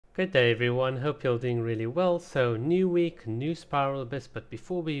Good day everyone, hope you're doing really well. So new week, new Spiral Abyss, but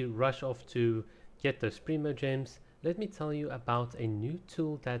before we rush off to get those Primo Gems, let me tell you about a new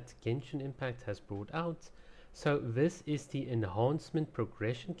tool that Genshin Impact has brought out. So this is the Enhancement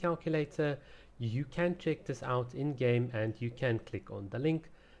Progression Calculator. You can check this out in game and you can click on the link.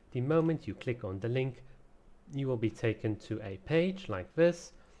 The moment you click on the link, you will be taken to a page like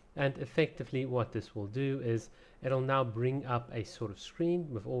this, and effectively what this will do is it'll now bring up a sort of screen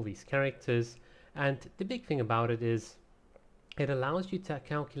with all these characters, and the big thing about it is it allows you to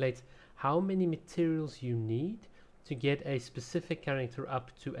calculate how many materials you need to get a specific character up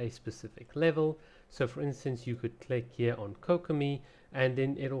to a specific level. So for instance, you could click here on Kokomi and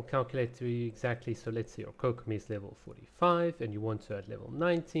then it'll calculate to you exactly. So let's say your Kokomi is level 45 and you want to at level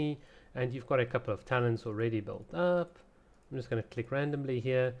 90 and you've got a couple of talents already built up. I'm just going to click randomly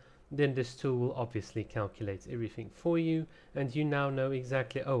here. Then this tool obviously calculates everything for you, and you now know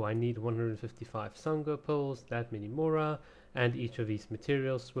exactly, oh, I need 155 Sango poles, that many Mora, and each of these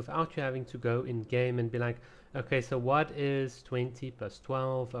materials without you having to go in game and be like, okay, so what is 20 plus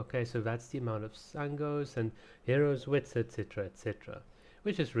 12? Okay, so that's the amount of Sangos and heroes wits, etc., etc.,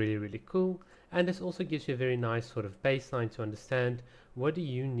 which is really, really cool. And this also gives you a very nice sort of baseline to understand what do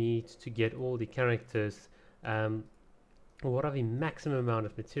you need to get all the characters, what are the maximum amount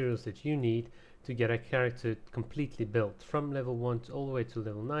of materials that you need to get a character completely built from level 1 to all the way to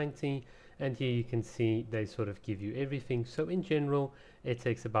level 90. And here you can see they sort of give you everything. So in general it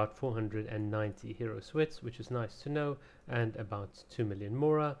takes about 490 hero swits, which is nice to know, and about 2 million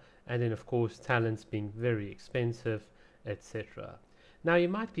mora, and then of course talents being very expensive, etc. Now you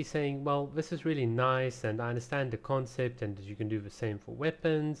might be saying, well, this is really nice and I understand the concept and that you can do the same for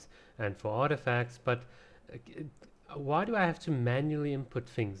weapons and for artifacts, but why do I have to manually input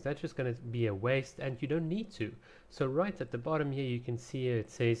things? That's just going to be a waste, and you don't need to. So right at the bottom here you can see here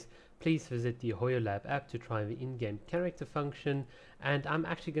it says please visit the HoYoLab app to try the in-game character function, and I'm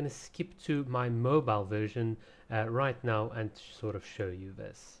actually going to skip to my mobile version right now and sort of show you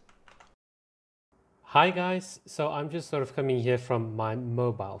this. Hi guys, so I'm just sort of coming here from my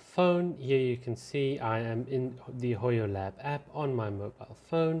mobile phone. Here you can see I am in the HoYoLab app on my mobile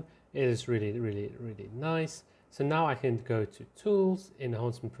phone. It is really, really, really nice. So now I can go to Tools,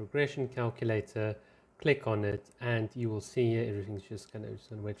 Enhancement Progression Calculator, click on it, and you will see here everything's just gonna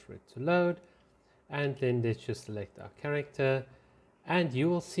wait for it to load. And then let's just select our character, and you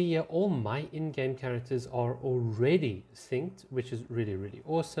will see here all my in-game characters are already synced, which is really, really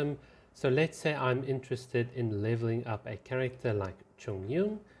awesome. So let's say I'm interested in leveling up a character like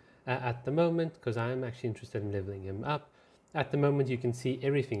Chongyun at the moment, because I am actually interested in leveling him up. At the moment you can see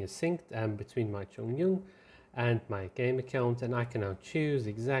everything is synced between my Chongyun and my game account, and I can now choose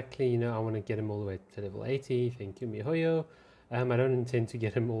exactly, you know, I want to get him all the way to level 80. Thank you, MiHoYo. I don't intend to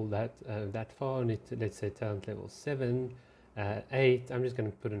get him all that far, only to, let's say, talent level 7, 8. I'm just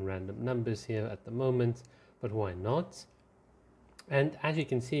going to put in random numbers here at the moment, but why not? And as you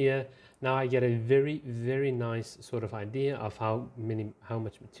can see here, now I get a very, very nice sort of idea of how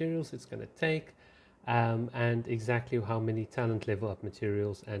much materials it's going to take, and exactly how many talent level up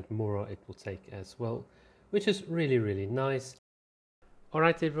materials and Mora it will take as well, which is really, really nice.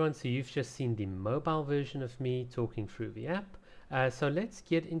 Alright everyone, so you've just seen the mobile version of me talking through the app. So let's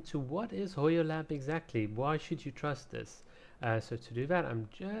get into what is HoYoLab exactly. Why should you trust this? So to do that, I'm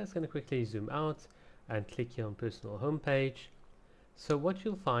just going to quickly zoom out and click here on personal homepage. So what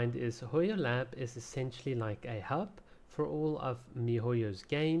you'll find is HoYoLab is essentially like a hub for all of MiHoYo's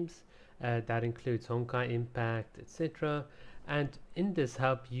games. That includes Honkai Impact, etc. And in this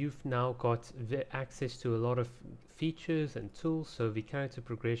hub you've now got access to a lot of features and tools. So the character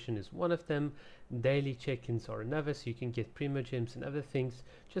progression is one of them, daily check-ins are another, so you can get Primo Gems and other things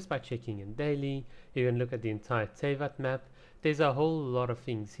just by checking in daily. You can look at the entire Tevat map. There's a whole lot of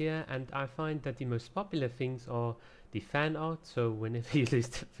things here, and I find that the most popular things are the fan art. So whenever you lose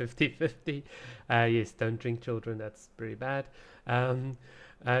 50-50, yes, don't drink children, that's very bad.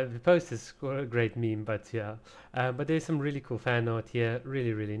 The post is a great meme, but yeah, but there's some really cool fan art here,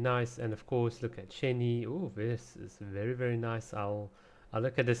 really, really nice. And of course, look at Shenny. Oh, this is very, very nice. I'll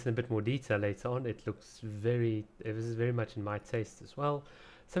look at this in a bit more detail later on. It looks this is very much in my taste as well.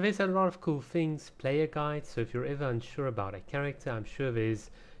 So there's a lot of cool things, player guides. So if you're ever unsure about a character, I'm sure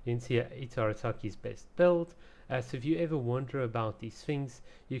there's, you can see Ito Arataki's best build. So if you ever wonder about these things,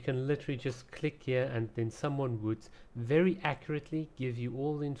 you can literally just click here and then someone would very accurately give you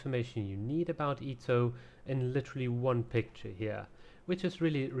all the information you need about Ito in literally one picture here, which is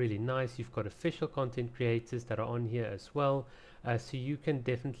really, really nice. You've got official content creators that are on here as well, so you can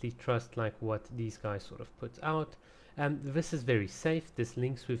definitely trust like what these guys sort of put out. This is very safe. This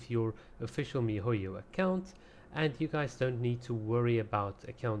links with your official MiHoYo account, and you guys don't need to worry about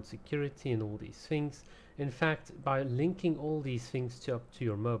account security and all these things. In fact, by linking all these things up to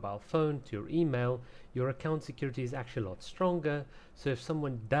your mobile phone, to your email, your account security is actually a lot stronger. So if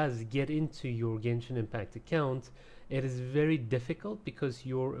someone does get into your Genshin Impact account, it is very difficult because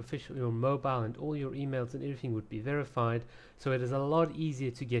your mobile and all your emails and everything would be verified. So it is a lot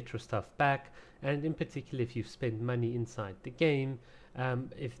easier to get your stuff back, and in particular if you've spent money inside the game,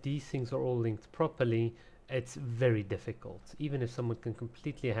 if these things are all linked properly, it's very difficult. Even if someone can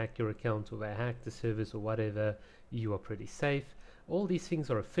completely hack your account, or they hack the service or whatever, you are pretty safe. All these things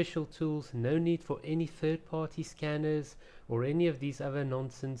are official tools, no need for any third-party scanners or any of these other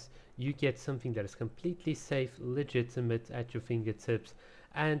nonsense. You get something that is completely safe, legitimate at your fingertips,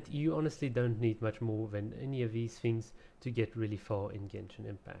 and you honestly don't need much more than any of these things to get really far in Genshin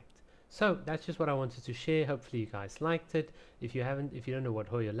Impact. So that's just what I wanted to share. Hopefully you guys liked it. If you don't know what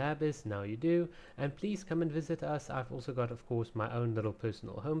Hoyo Lab is, now you do. And please come and visit us. I've also got, of course, my own little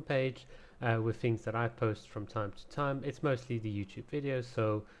personal homepage with things that I post from time to time. It's mostly the YouTube videos,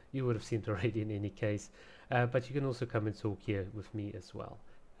 so you would have seen it already in any case. But you can also come and talk here with me as well.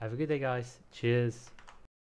 Have a good day, guys. Cheers.